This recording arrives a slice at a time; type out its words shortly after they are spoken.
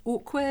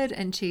awkward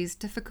and she's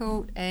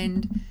difficult,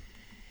 and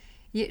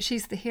yet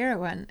she's the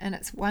heroine. And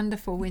it's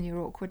wonderful when you're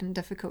awkward and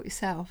difficult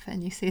yourself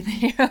and you see the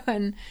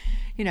heroine,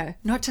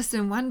 not just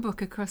in one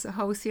book, across a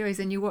whole series,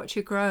 and you watch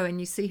her grow and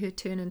you see her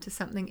turn into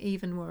something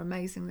even more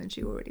amazing than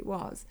she already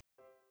was.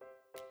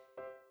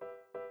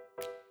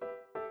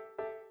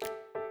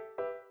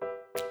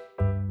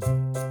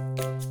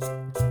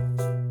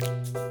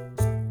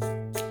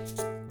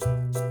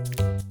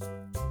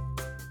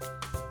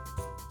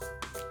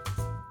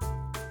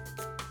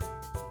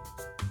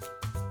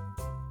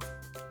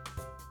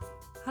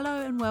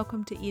 Hello and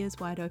welcome to Ears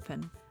Wide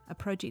Open, a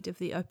project of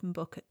the Open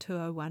Book at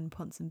 201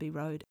 Ponsonby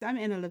Road. I'm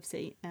Anna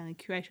Livesey,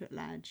 curator at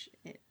large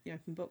at the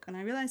Open Book, and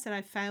I realised that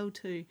I failed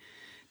to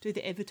do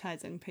the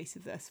advertising piece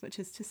of this, which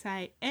is to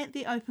say, at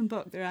the Open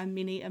Book there are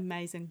many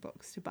amazing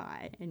books to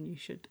buy, and you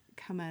should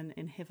come in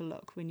and have a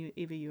look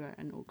whenever you are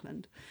in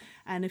Auckland.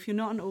 And if you're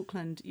not in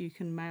Auckland, you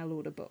can mail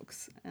order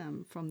books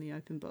from the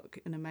Open Book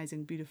in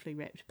amazing, beautifully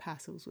wrapped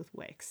parcels with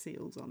wax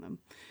seals on them,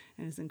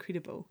 and it's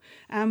incredible.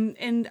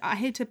 And I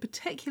had to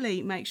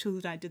particularly make sure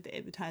that I did the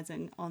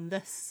advertising on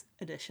this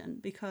edition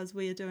because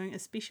we are doing a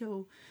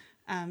special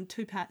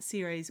two-part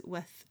series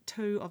with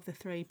two of the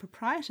three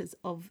proprietors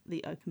of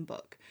the Open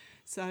Book.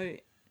 So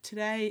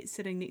today,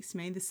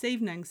 this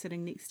evening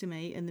sitting next to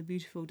me in the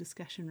beautiful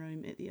discussion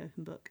room at the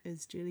Open Book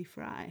is Julie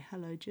Fry.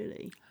 Hello,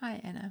 Julie.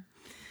 Hi, Anna.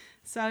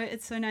 So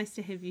it's so nice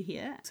to have you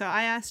here. So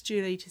I asked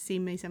Julie to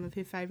send me some of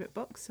her favourite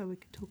books so we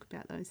could talk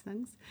about those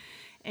things.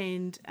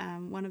 And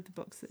one of the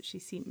books that she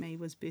sent me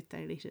was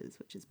Birthday Letters,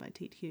 which is by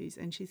Ted Hughes.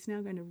 And she's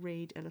now going to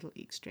read a little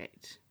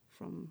extract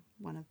from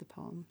one of the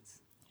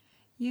poems.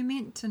 You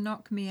meant to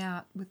knock me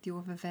out with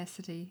your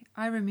vivacity.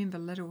 I remember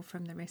little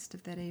from the rest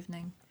of that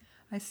evening.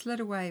 I slid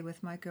away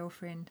with my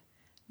girlfriend.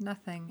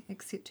 Nothing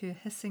except her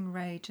hissing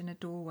rage in a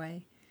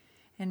doorway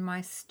and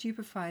my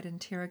stupefied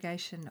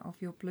interrogation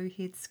of your blue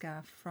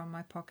headscarf from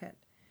my pocket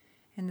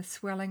and the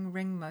swelling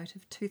ring mote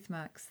of tooth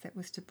marks that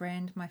was to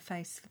brand my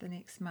face for the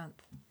next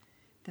month,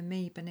 the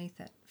me beneath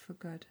it for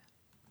good.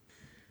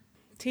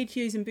 Ted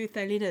Hughes and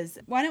Birthday Letters.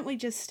 Why don't we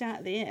just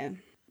start there?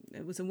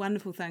 It was a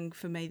wonderful thing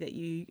for me that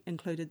you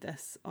included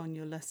this on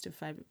your list of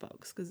favourite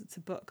books because it's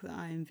a book that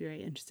I am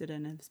very interested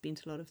in and have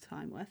spent a lot of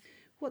time with.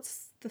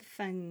 What's the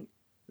thing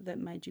that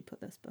made you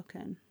put this book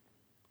in?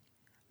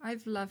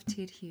 I've loved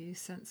Ted Hughes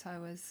since I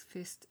was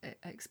first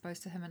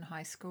exposed to him in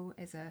high school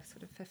as a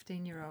sort of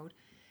 15-year-old,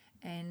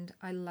 and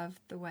I loved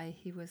the way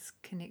he was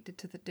connected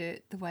to the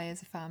dirt, the way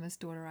as a farmer's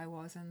daughter I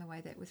was, and the way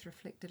that was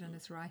reflected in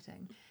his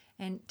writing.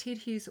 And Ted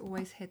Hughes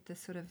always had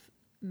this sort of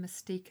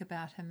mystique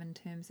about him in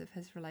terms of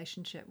his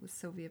relationship with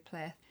Sylvia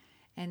Plath,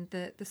 and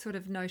the sort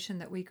of notion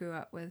that we grew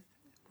up with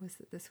was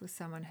that this was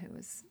someone who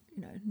was,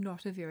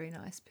 not a very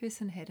nice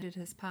person, hated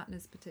his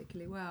partners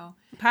particularly well.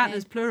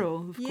 Partners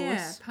plural, of course.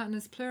 Yeah,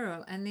 partners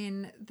plural. And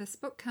then this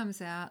book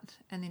comes out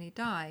and then he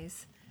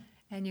dies,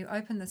 and you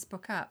open this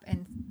book up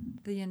and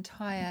the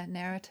entire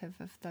narrative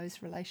of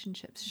those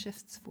relationships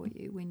shifts for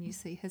you when you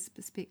see his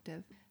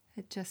perspective.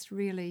 It just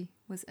really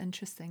was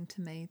interesting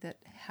to me that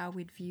how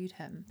we'd viewed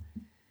him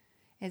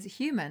as a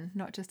human,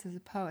 not just as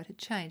a poet, had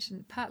changed,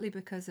 and partly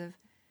because of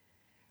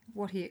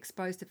what he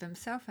exposed of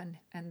himself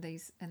in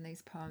these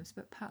poems,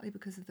 but partly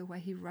because of the way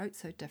he wrote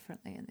so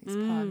differently in these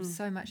poems.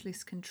 So much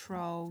less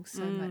control,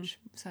 so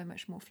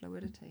much more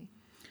fluidity.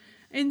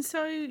 And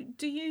so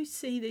do you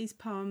see these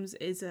poems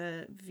as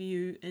a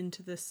view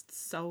into the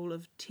soul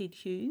of Ted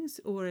Hughes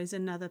or as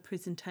another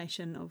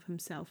presentation of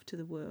himself to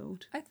the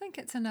world? I think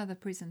it's another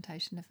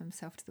presentation of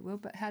himself to the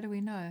world, but how do we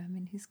know? I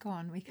mean, he's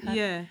gone. We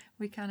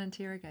can't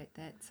interrogate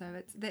that.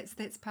 So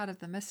that's part of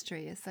the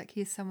mystery. It's like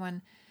here's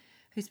someone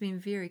who's been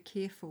very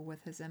careful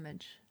with his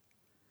image,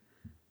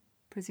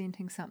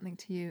 presenting something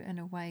to you in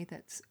a way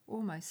that's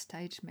almost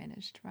stage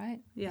managed, right?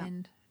 Yeah.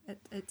 And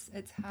it's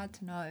hard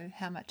to know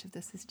how much of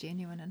this is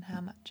genuine and how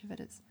much of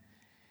it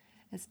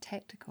is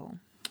tactical.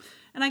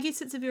 And I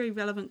guess it's a very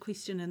relevant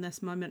question in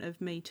this moment of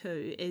Me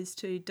Too as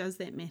to does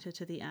that matter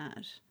to the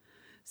art?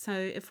 So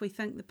if we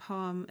think the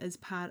poem is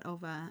part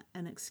of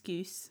an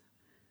excuse,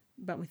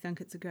 but we think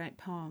it's a great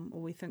poem,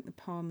 or we think the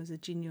poem is a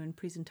genuine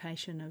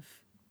presentation of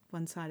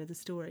one side of the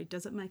story,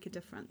 does it make a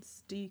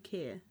difference? Do you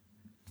care?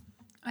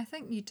 I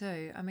think you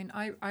do. I mean,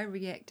 I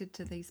reacted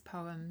to these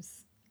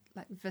poems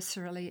like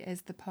viscerally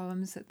as the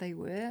poems that they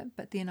were,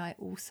 but then I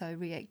also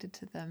reacted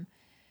to them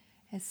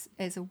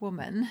as a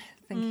woman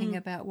thinking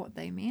about what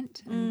they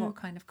meant and what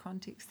kind of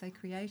context they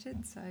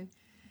created. So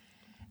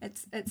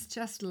it's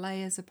just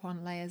layers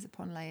upon layers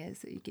upon layers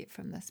that you get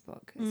from this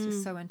book. It's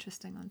just so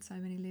interesting on so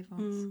many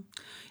levels.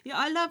 Yeah,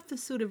 I love the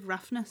sort of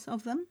roughness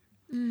of them.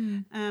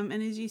 And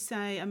as you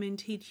say, I mean,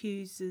 Ted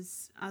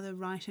Hughes' other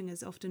writing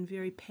is often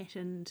very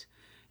patterned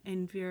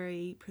and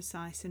very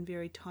precise and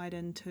very tied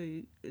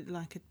into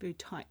like a very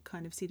tight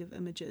kind of set of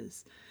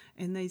images.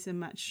 And these are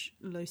much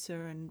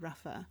looser and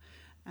rougher.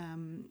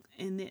 And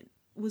that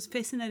was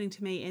fascinating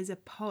to me as a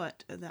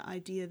poet, the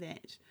idea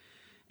that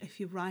if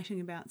you're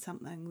writing about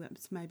something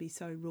that's maybe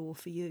so raw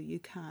for you, you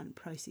can't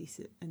process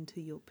it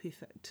into your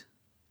perfect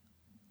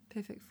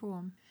perfect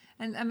form.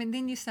 And I mean,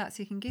 then you start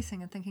second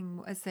guessing and thinking,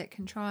 well, is that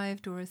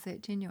contrived or is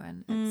that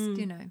genuine? It's,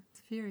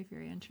 it's very,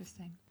 very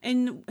interesting.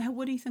 And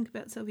what do you think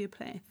about Sylvia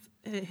Plath,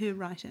 her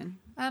writing?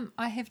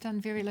 I have done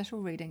very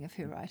little reading of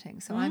her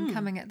writing, so I'm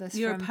coming at this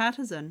You're from... a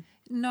partisan.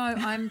 No,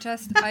 I'm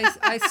just...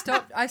 I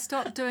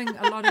stopped doing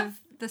a lot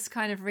of this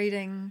kind of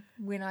reading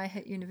when I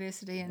hit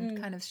university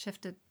and kind of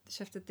shifted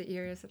the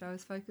areas that I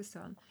was focused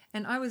on.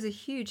 And I was a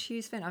huge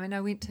fan. I mean,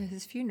 I went to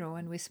his funeral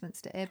in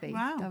Westminster Abbey.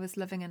 Wow. I was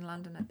living in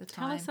London at the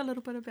time. Tell us a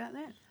little bit about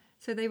that.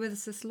 So there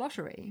was this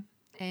lottery,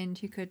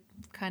 and you could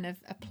kind of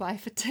apply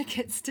for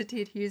tickets to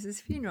Ted Hughes'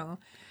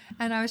 funeral.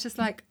 And I was just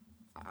like,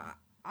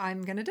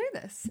 I'm going to do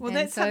this. Well, and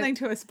that's something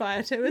to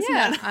aspire to, isn't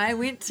it? I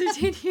went to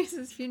Ted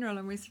Hughes' funeral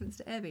in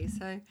Westminster Abbey.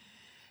 So,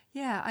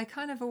 yeah, I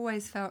kind of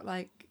always felt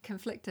like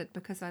conflicted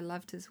because I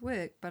loved his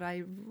work, but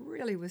I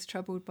really was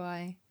troubled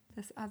by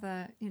this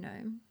other,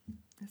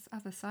 this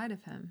other side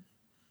of him.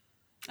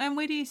 And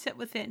where do you sit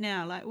with that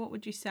now? Like, what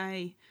would you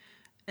say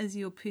is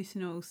your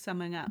personal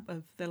summing up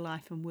of the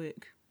life and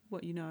work,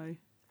 what you know?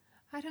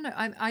 I don't know.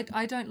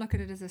 I don't look at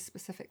it as a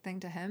specific thing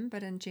to him,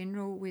 but in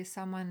general, where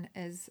someone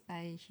is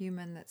a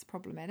human that's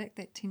problematic,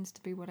 that tends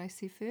to be what I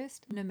see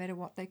first, no matter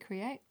what they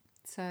create.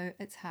 So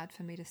it's hard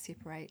for me to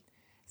separate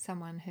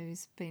someone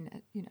who's been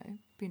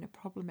a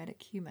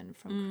problematic human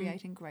from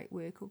creating great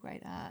work or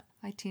great art.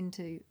 I tend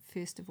to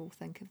first of all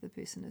think of the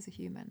person as a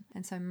human,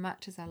 and so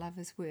much as I love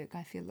his work,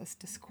 I feel this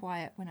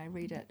disquiet when I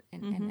read it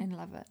and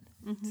love it.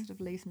 It sort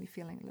of leaves me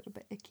feeling a little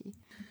bit icky.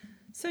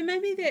 So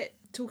maybe that,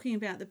 talking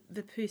about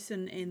the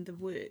person and the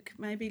work,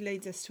 maybe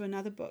leads us to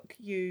another book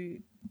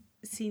you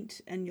sent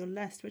in your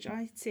list, which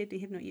I sadly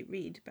have not yet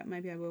read, but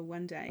maybe I will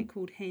one day,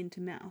 called Hand to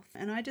Mouth.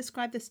 And I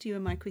described this to you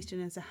in my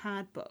question as a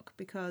hard book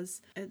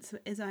because it's,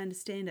 as I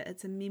understand it,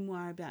 it's a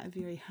memoir about a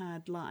very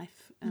hard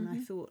life. And I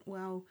thought,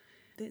 well,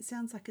 that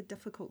sounds like a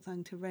difficult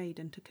thing to read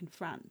and to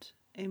confront.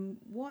 And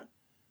what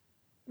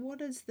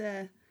is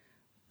the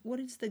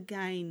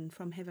gain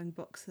from having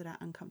books that are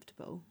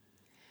uncomfortable?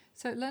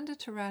 So Linda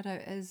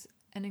Tirado is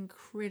an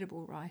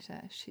incredible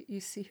writer.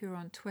 You see her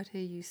on Twitter,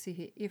 you see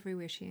her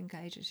everywhere she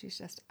engages. She's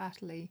just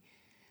utterly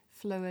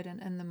fluid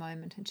and in the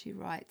moment, and she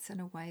writes in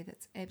a way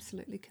that's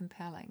absolutely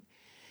compelling.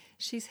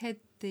 She's had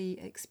the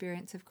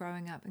experience of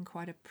growing up in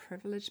quite a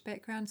privileged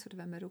background, sort of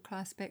a middle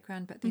class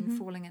background, but then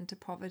falling into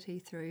poverty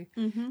through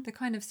the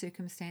kind of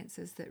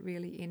circumstances that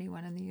really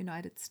anyone in the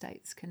United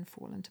States can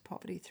fall into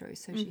poverty through.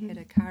 So she had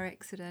a car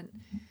accident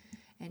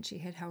and she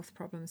had health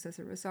problems as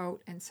a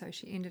result, and so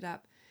she ended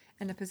up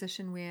in a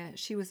position where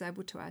she was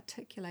able to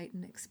articulate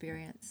an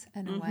experience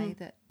in a way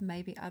that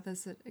maybe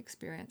others that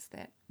experienced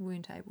that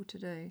weren't able to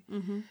do.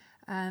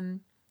 And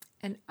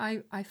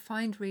I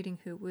find reading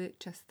her work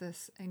just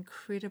this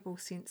incredible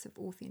sense of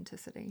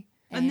authenticity.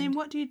 And then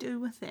what do you do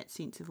with that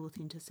sense of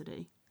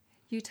authenticity?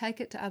 You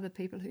take it to other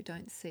people who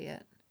don't see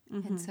it.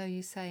 And so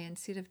you say,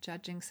 instead of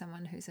judging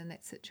someone who's in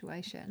that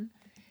situation,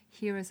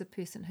 here is a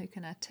person who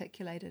can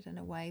articulate it in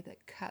a way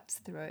that cuts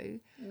through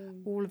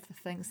all of the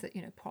things that,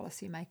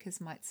 policymakers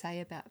might say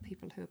about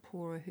people who are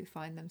poor or who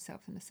find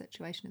themselves in a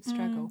situation of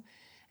struggle.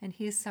 And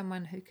here's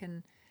someone who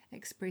can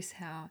express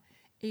how,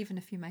 even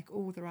if you make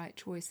all the right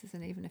choices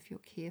and even if you're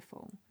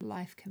careful,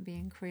 life can be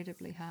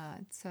incredibly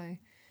hard. So,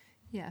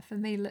 yeah, for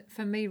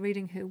me,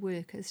 reading her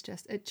work is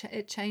just,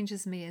 it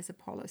changes me as a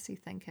policy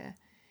thinker,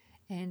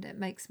 and it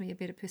makes me a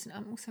better person.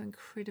 I'm also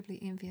incredibly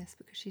envious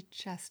because she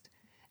just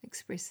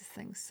expresses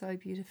things so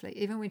beautifully.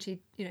 Even when she,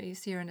 you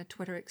see her in a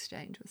Twitter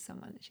exchange with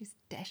someone, she's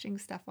dashing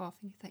stuff off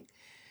and you think,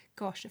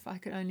 gosh, if I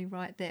could only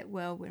write that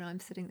well when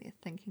I'm sitting there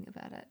thinking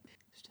about it.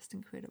 It's just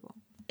incredible.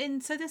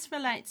 And so this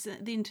relates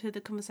then to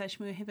the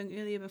conversation we were having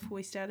earlier before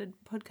we started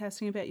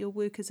podcasting about your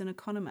work as an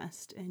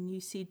economist. And you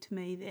said to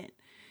me that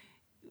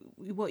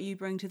what you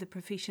bring to the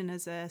profession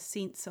is a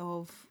sense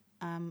of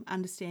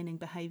understanding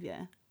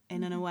behaviour,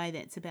 and in a way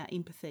that's about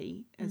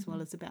empathy as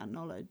well as about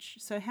knowledge.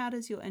 So how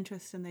does your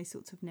interest in these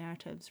sorts of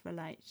narratives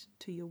relate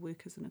to your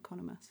work as an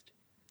economist?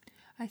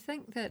 I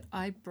think that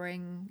I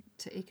bring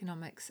to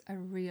economics a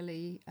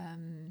really,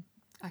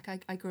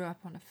 I grew up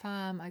on a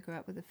farm. I grew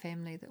up with a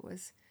family that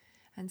was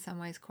in some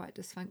ways quite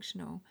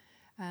dysfunctional.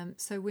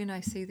 So when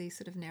I see these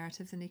sort of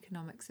narratives in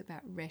economics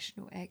about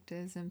rational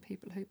actors and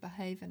people who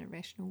behave in a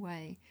rational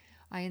way,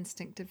 I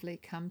instinctively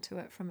come to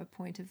it from a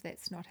point of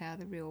that's not how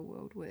the real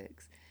world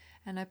works.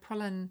 And I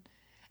pull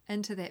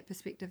into that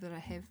perspective that I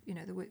have,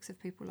 the works of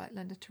people like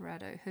Linda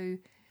Tirado who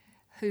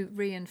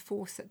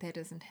reinforce that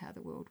isn't how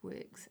the world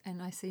works.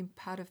 And I see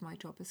part of my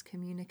job is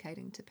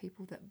communicating to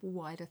people that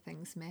wider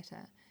things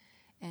matter,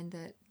 and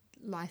that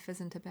life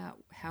isn't about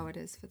how it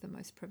is for the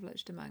most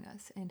privileged among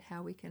us, and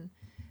how we can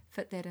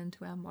fit that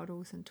into our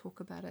models and talk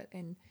about it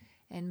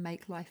and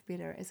make life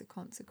better as a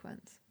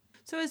consequence.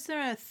 So is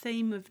there a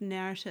theme of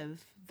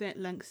narrative that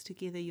links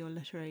together your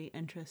literary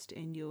interest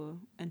and your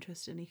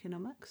interest in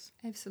economics?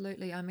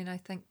 Absolutely. I mean, I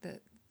think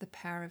that the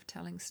power of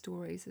telling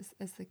stories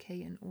is the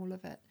key in all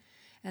of it.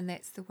 And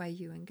that's the way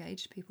you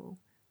engage people,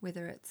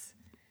 whether it's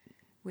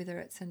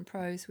in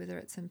prose, whether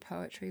it's in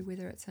poetry,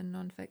 whether it's in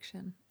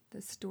nonfiction.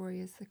 The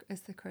story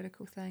is the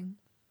critical thing.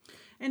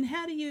 And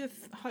how do you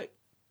hope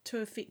to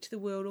affect the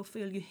world, or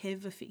feel you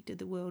have affected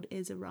the world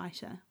as a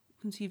writer?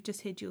 Because you've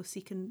just had your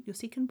second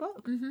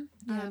book. Mm-hmm.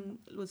 Yeah.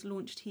 It was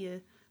launched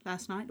here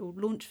last night, or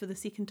launched for the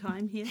second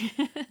time here.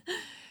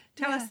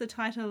 Tell us the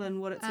title and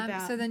what it's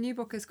about. So the new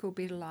book is called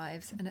Better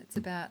Lives, and it's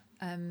about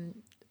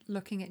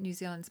looking at New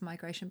Zealand's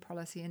migration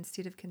policy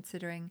instead of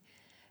considering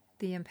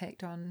the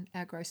impact on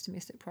our gross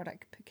domestic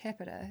product per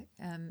capita,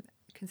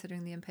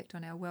 considering the impact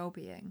on our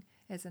well-being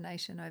as a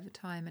nation over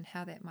time, and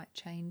how that might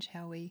change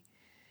how we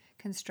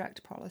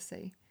construct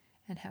policy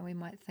and how we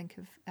might think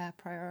of our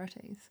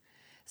priorities.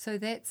 So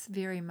that's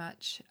very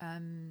much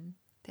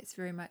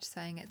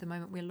saying at the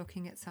moment we're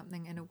looking at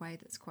something in a way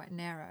that's quite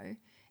narrow,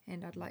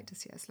 and I'd like to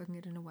see us looking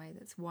at it in a way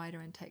that's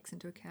wider and takes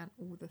into account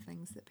all the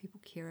things that people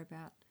care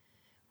about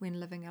when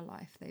living a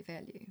life they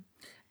value.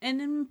 And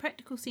in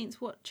practical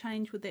sense, what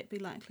change would that be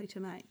likely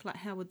to make? Like,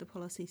 how would the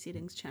policy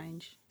settings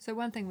change? So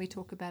one thing we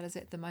talk about is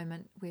at the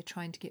moment we're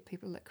trying to get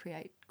people that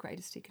create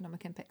greatest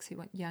economic impacts. We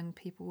want young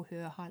people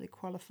who are highly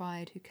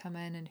qualified, who come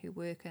in and who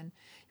work, and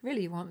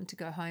really want them to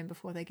go home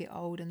before they get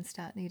old and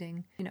start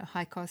needing,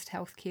 high-cost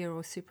healthcare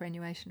or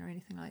superannuation or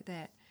anything like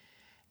that.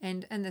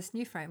 And in this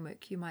new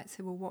framework, you might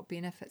say, well, what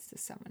benefits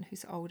does someone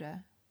who's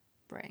older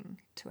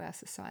bring to our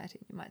society?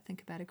 You might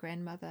think about a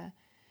grandmother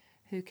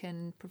who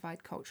can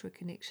provide cultural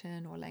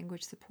connection or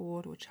language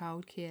support or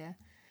childcare.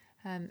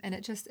 And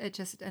it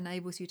just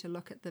enables you to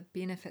look at the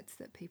benefits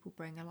that people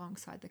bring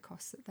alongside the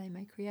costs that they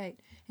may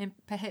create, and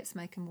perhaps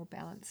make a more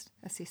balanced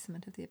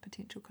assessment of their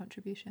potential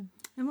contribution.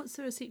 And what's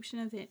the reception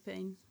of that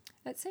been?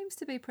 It seems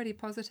to be pretty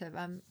positive.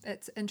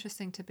 It's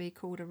interesting to be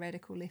called a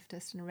radical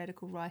leftist and a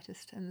radical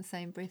rightist in the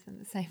same breath in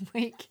the same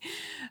week.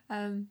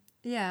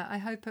 I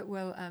hope it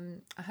will.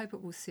 I hope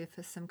it will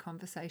surface some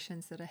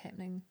conversations that are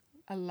happening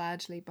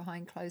largely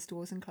behind closed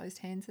doors and closed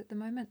hands at the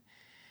moment.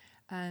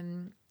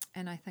 And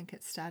I think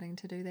it's starting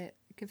to do that.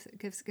 It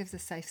gives a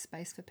safe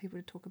space for people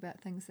to talk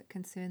about things that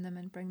concern them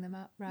and bring them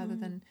up, rather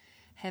than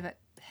have it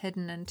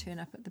hidden and turn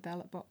up at the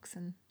ballot box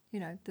and,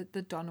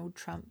 the Donald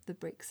Trump, the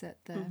Brexit,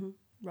 the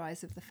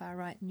rise of the far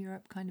right in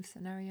Europe kind of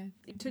scenario.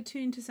 To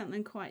turn to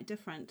something quite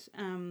different,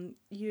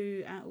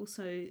 you are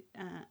also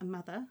a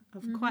mother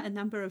of quite a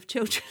number of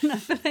children, I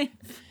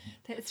believe.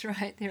 That's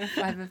right. There are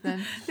 5 of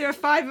them. There are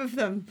 5 of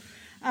them,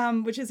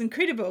 which is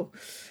incredible.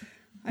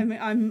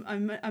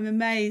 I'm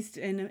amazed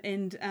and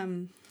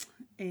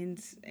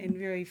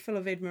very full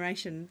of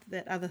admiration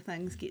that other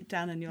things get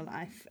done in your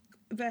life.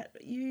 But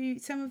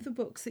some of the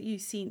books that you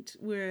sent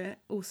were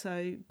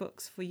also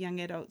books for young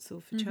adults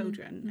or for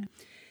children.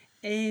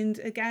 And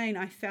again,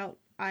 I felt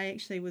a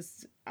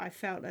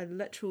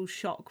literal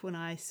shock when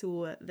I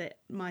saw that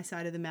My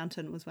Side of the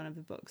Mountain was one of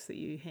the books that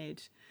you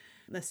had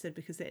listed,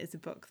 because that is a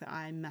book that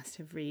I must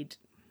have read,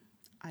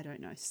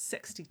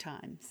 60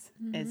 times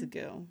as a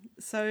girl.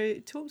 So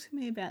talk to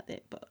me about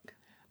that book.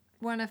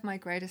 One of my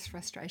greatest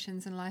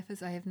frustrations in life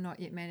is I have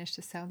not yet managed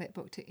to sell that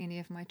book to any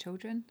of my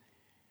children.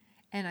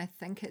 And I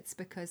think it's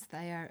because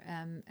they are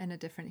in a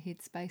different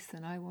headspace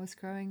than I was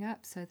growing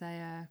up, so they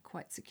are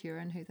quite secure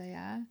in who they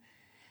are.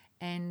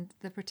 And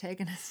the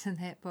protagonist in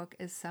that book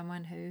is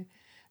someone who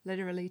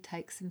literally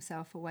takes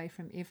himself away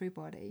from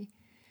everybody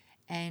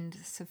and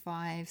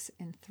survives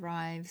and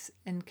thrives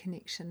in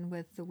connection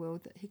with the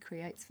world that he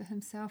creates for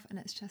himself. And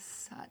it's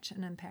just such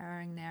an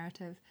empowering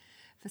narrative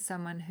for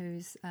someone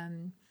who's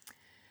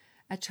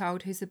a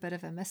child who's a bit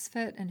of a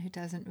misfit and who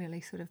doesn't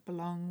really sort of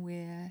belong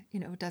where,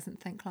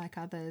 doesn't think like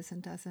others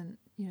and doesn't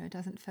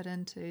fit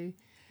into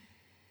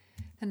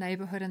the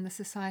neighbourhood and the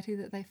society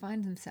that they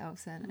find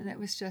themselves in. And it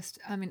was just,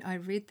 I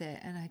read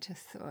that and I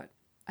just thought,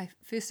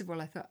 first of all,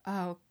 I thought,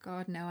 oh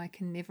God, now I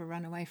can never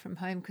run away from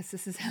home because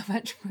this is how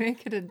much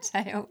work it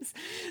entails.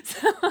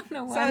 So on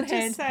the one hand,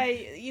 just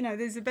say,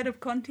 there's a bit of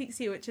context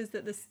here, which is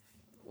that this,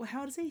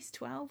 how old is he? He's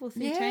 12 or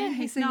 13? Yeah,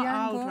 he's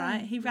not old, boy.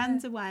 Right? He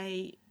runs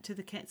away to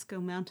the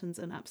Catskill Mountains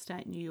in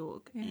upstate New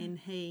York,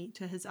 and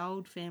to his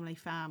old family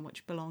farm,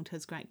 which belonged to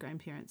his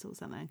great-grandparents or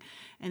something,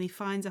 and he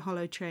finds a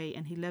hollow tree,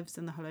 and he lives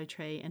in the hollow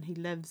tree, and he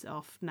lives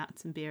off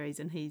nuts and berries,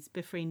 and he's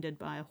befriended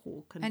by a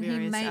hawk and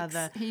various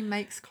other... he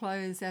makes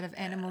clothes out of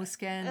animal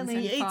skins, and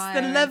he eats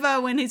the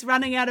liver when he's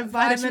running out of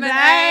vitamin A,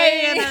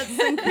 and it's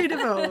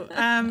incredible.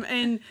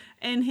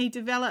 And he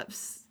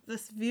develops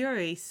this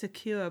very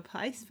secure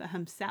place for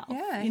himself.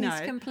 Yeah,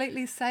 he's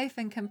completely safe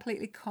and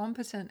completely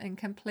competent and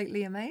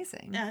completely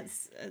amazing.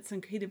 It's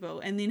incredible.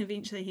 And then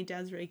eventually he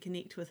does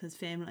reconnect with his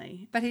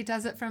family. But he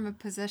does it from a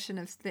position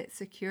of that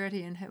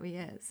security in who he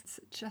is. It's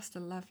just a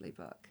lovely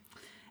book.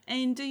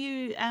 And do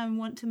you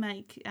want to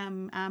make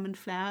almond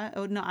flour,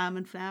 or not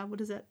almond flour, what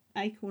is it?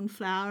 Acorn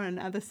flour and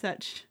other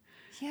such...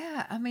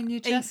 Yeah,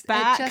 it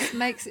just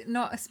makes it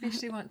not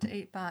especially want to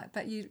eat bark.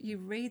 But you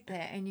read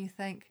that and you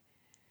think,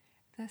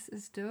 this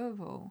is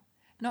doable.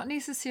 Not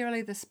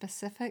necessarily the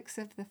specifics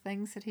of the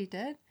things that he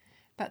did,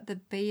 but the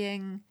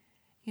being,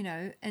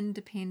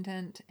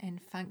 independent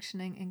and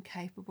functioning and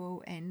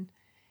capable and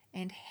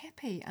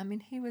happy.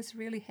 He was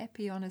really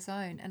happy on his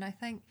own. And I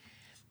think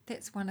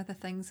that's one of the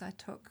things I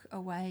took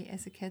away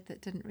as a kid that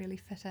didn't really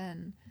fit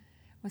in,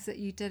 was that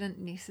you didn't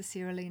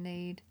necessarily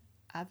need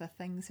other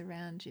things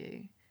around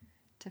you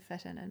to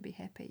fit in and be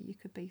happy. You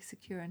could be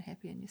secure and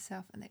happy in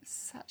yourself, and that's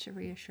such a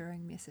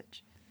reassuring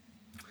message.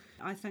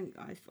 I think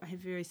I have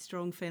very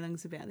strong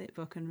feelings about that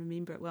book and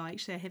remember it well.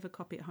 Actually, I have a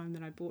copy at home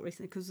that I bought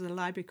recently because it was a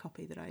library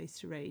copy that I used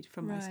to read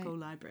from my school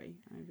library.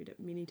 I read it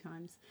many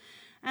times.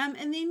 And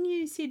then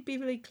you said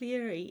Beverly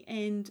Cleary,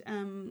 and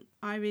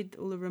I read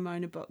all the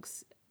Ramona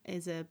books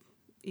as a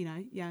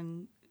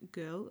young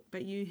girl,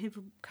 but you have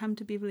come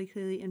to Beverly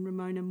Cleary and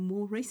Ramona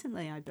more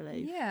recently, I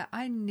believe. Yeah,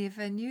 I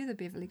never knew the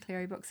Beverly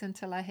Cleary books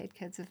until I had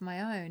kids of my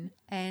own.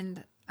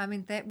 And I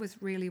mean, that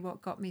was really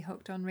what got me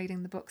hooked on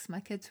reading the books my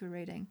kids were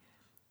reading.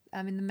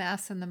 I mean, The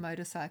Mouse and the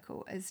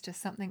Motorcycle is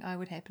just something I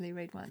would happily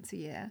read once a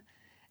year.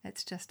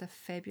 It's just a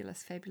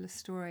fabulous, fabulous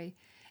story.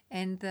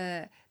 And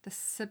the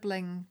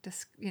sibling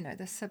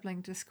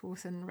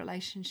discourse and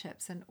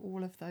relationships and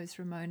all of those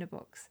Ramona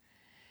books,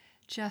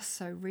 just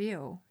so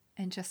real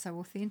and just so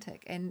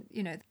authentic. And,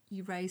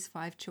 you raise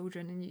 5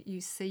 children and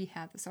you see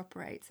how this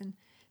operates. And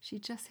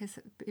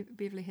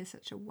Beverly has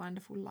such a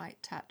wonderful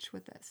light touch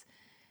with this.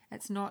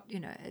 It's not,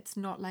 it's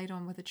not laid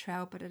on with a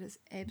trowel, but it is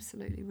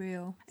absolutely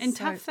real. And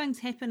tough things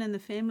happen in the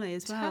family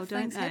as well,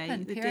 don't they?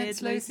 Happen. The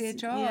parents lose their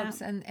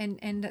jobs, and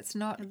it's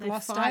not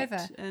glossed over.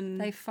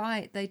 They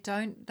fight. They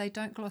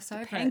don't gloss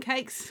over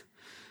pancakes.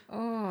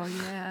 Oh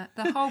yeah,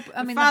 the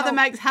father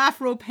makes half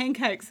raw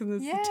pancakes, and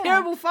there's a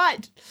terrible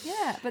fight.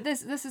 Yeah, but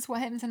this is what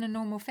happens in a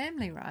normal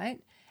family,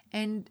 right?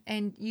 And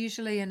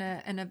usually in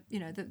a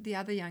the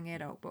other young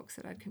adult books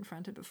that I'd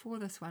confronted before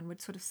this one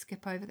would sort of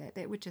skip over that.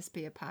 That would just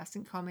be a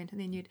passing comment,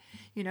 and then you'd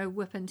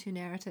whip into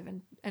narrative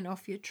and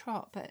off you'd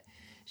trot. But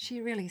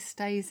she really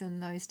stays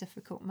in those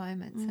difficult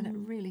moments, and it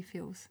really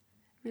feels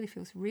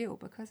real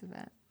because of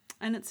it.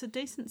 And it's a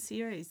decent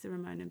series, the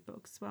Ramona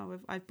books. Well,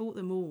 I bought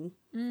them all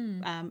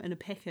in a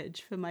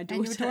package for my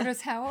daughter. And your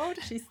daughter's how old?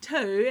 She's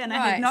 2, and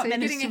I have not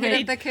managed to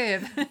read the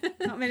curve.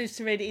 Not managed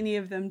to read any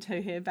of them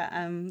to her, but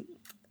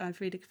I've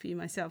read a few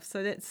myself.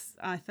 So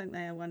I think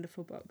they are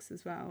wonderful books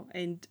as well.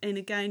 And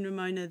again,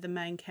 Ramona, the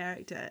main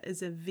character,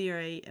 is a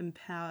very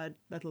empowered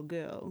little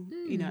girl.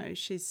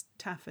 She's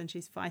tough and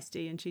she's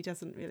feisty and she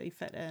doesn't really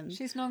fit in.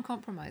 She's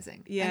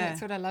non-compromising. Yeah. And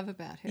that's what I love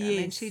about her. Yes.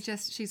 I mean,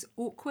 she's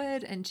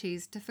awkward and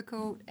she's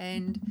difficult,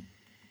 and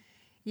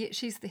yet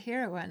she's the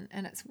heroine.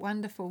 And it's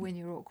wonderful when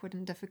you're awkward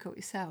and difficult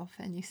yourself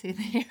and you see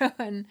the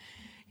heroine,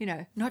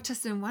 not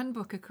just in one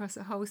book, across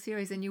a whole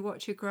series, and you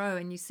watch her grow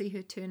and you see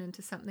her turn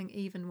into something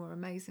even more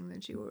amazing than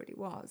she already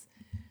was.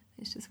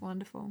 It's just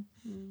wonderful.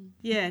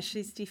 Yeah,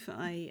 she's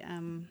definitely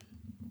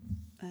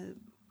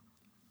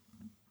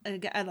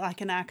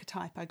like an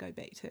archetype I go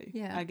back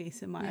to, I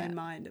guess, in my own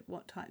mind, of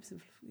what types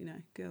of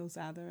girls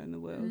are there in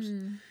the world.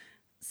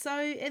 So,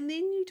 and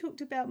then you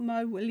talked about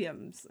Mo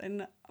Willems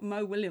and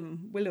Mo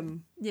Willem.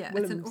 Yeah,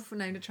 Willems. It's an awful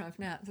name to try and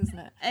pronounce, isn't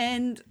it?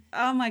 And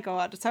oh my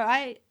God,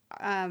 so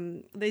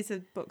these are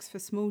books for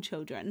small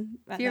children.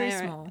 Very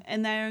small.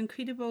 And they are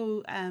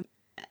incredible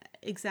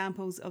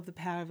examples of the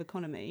power of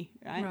economy,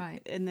 right?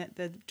 Right. And that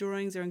the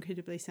drawings are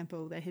incredibly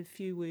simple. They have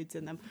few words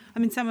in them. I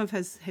mean, some of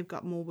his have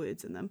got more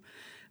words in them,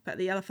 but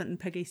the Elephant and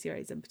Piggy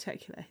series in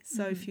particular,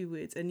 so few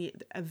words, and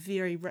yet a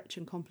very rich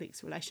and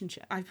complex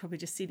relationship. I probably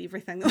just said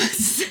everything.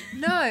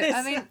 No,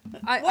 I mean,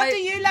 what do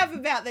you love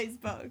about these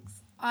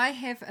books? I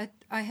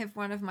have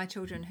one of my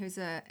children who's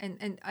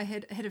and I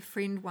had a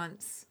friend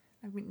once.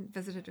 I went and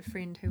visited a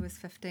friend who was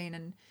 15,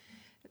 and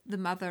the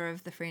mother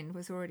of the friend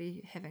was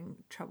already having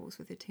troubles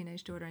with her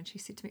teenage daughter, and she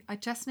said to me, I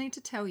just need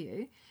to tell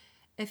you,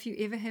 if you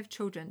ever have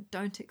children,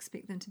 don't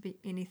expect them to be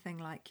anything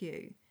like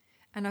you.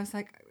 And I was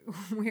like,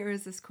 where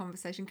is this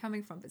conversation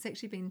coming from? But it's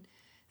actually been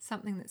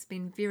something that's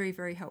been very,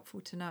 very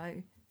helpful to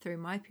know through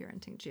my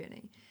parenting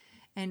journey.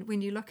 And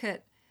when you look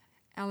at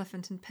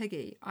Elephant and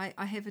Piggy, I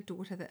have a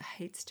daughter that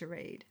hates to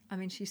read. I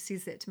mean, she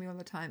says that to me all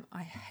the time.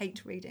 I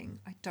hate reading.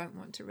 I don't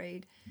want to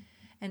read.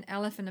 And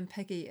Elephant and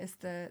Piggy is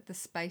the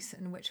space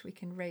in which we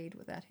can read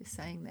without her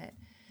saying that.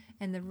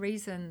 And the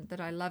reason that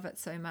I love it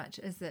so much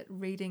is that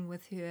reading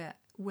with her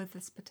with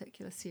this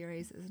particular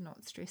series is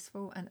not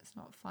stressful, and it's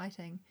not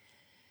fighting,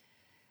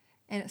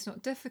 and it's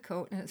not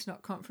difficult, and it's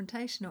not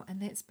confrontational. And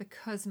that's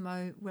because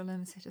Mo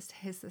Willems just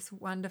has this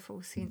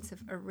wonderful sense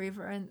of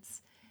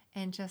irreverence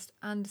and just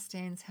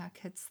understands how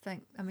kids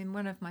think. I mean,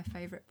 one of my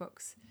favourite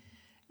books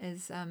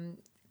is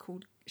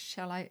called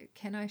Should I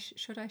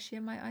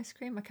Share My Ice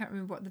Cream? I can't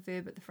remember what the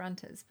verb at the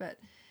front is, but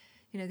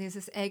there's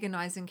this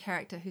agonizing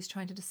character who's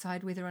trying to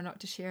decide whether or not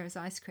to share his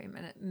ice cream,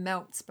 and it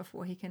melts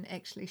before he can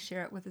actually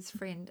share it with his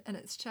friend. And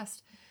it's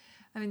just,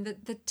 I mean,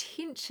 the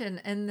tension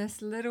in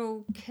this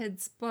little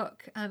kid's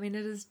book, I mean,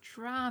 it is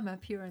drama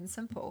pure and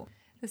simple.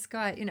 This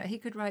guy, he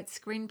could write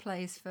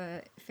screenplays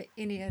for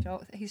any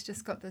adult. He's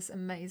just got this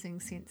amazing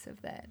sense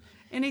of that.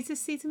 And he's a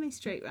Sesame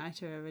Street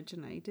writer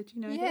originally. Did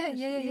you know that?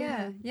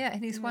 Yeah.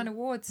 And he's won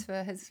awards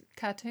for his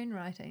cartoon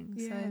writing.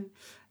 Yeah. So.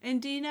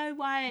 And do you know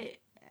why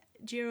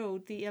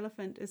Gerald the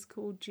elephant is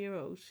called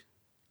Gerald?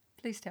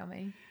 Please tell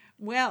me.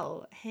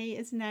 Well, he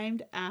is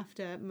named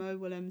after Mo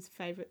Willems'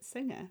 favourite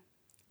singer,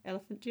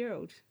 Elephant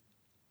Gerald.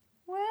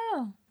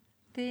 Wow.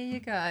 There you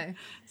go.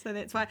 So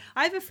that's why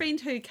I have a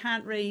friend who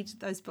can't read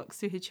those books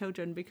to her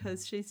children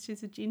because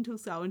she's a gentle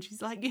soul, and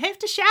she's like, you have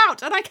to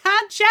shout, and I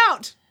can't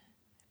shout.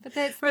 But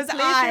that's the Whereas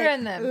pleasure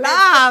in them. love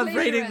That's the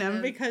reading pleasure in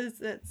them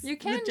because it's You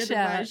can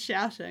legitimized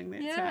shouting.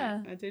 That's Yeah.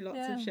 right. I do lots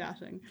Yeah. of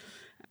shouting,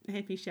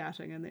 happy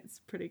shouting, and that's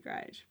pretty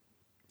great.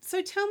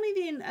 So tell me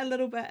then a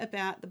little bit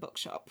about the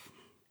bookshop,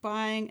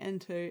 buying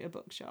into a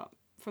bookshop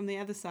from the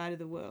other side of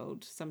the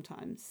world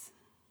sometimes.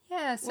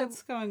 Yeah, so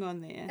What's going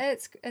on there?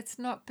 it's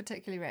not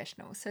particularly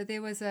rational. So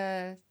there was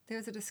a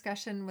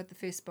discussion with the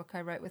first book I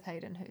wrote with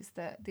Hayden, who's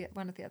the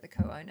one of the other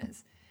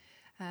co-owners,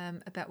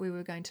 about we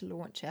were going to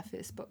launch our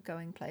first book,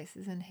 Going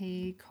Places, and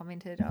he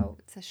commented, "Oh,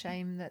 it's a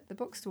shame that the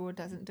bookstore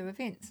doesn't do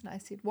events." And I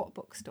said, "What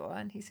bookstore?"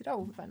 And he said,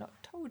 "Oh, have I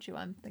not told you?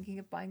 I'm thinking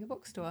of buying a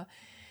bookstore."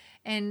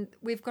 And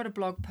we've got a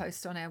blog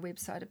post on our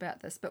website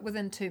about this, but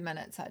within 2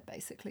 minutes I'd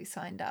basically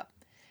signed up.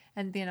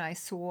 And then I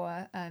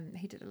saw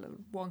he did a little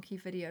wonky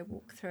video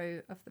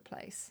walkthrough of the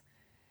place.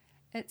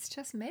 It's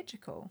just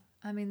magical.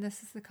 I mean,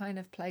 this is the kind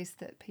of place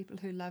that people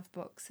who love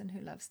books and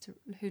who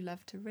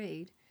love to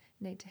read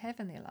need to have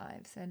in their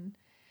lives. And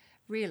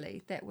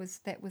really, that was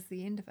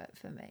the end of it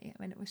for me.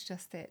 I mean, it was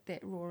just that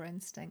raw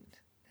instinct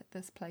that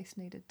this place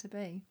needed to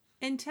be.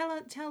 And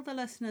tell the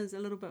listeners a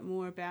little bit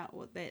more about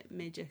what that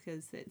magic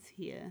is that's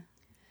here.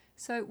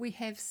 So we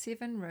have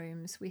 7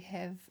 rooms. We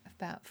have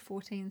about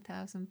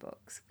 14,000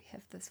 books. We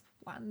have this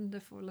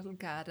wonderful little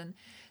garden.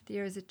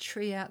 There is a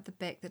tree out the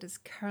back that is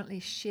currently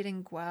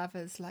shedding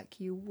guavas like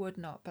you would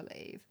not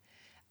believe.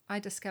 I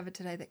discovered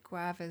today that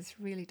guavas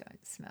really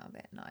don't smell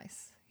that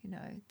nice, you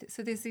know.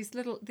 So there's these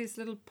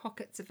little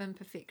pockets of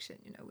imperfection.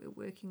 You know,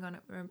 we're working on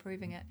it. We're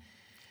improving it.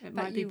 It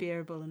might be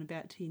bearable in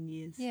about 10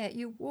 years. Yeah,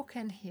 you walk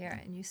in here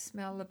and you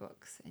smell the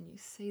books and you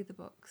see the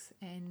books,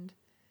 and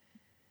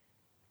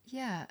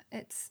yeah,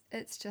 it's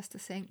just a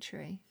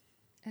sanctuary.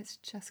 It's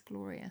just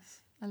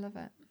glorious. I love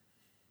it.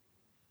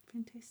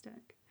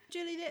 Fantastic.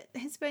 Julie, that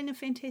has been a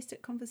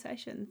fantastic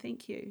conversation.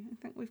 Thank you. I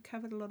think we've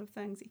covered a lot of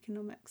things: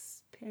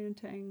 economics,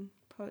 parenting,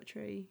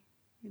 poetry,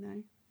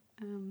 the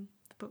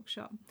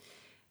bookshop.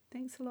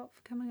 Thanks a lot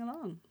for coming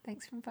along.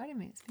 Thanks for inviting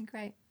me. It's been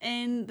great.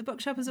 And the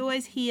bookshop is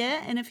always here.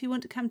 And if you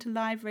want to come to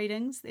live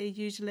readings, they're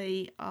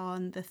usually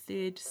on the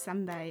 3rd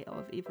Sunday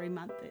of every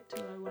month at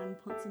 201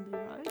 Ponsonby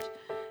Road.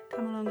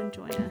 Come along and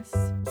join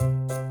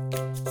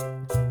us.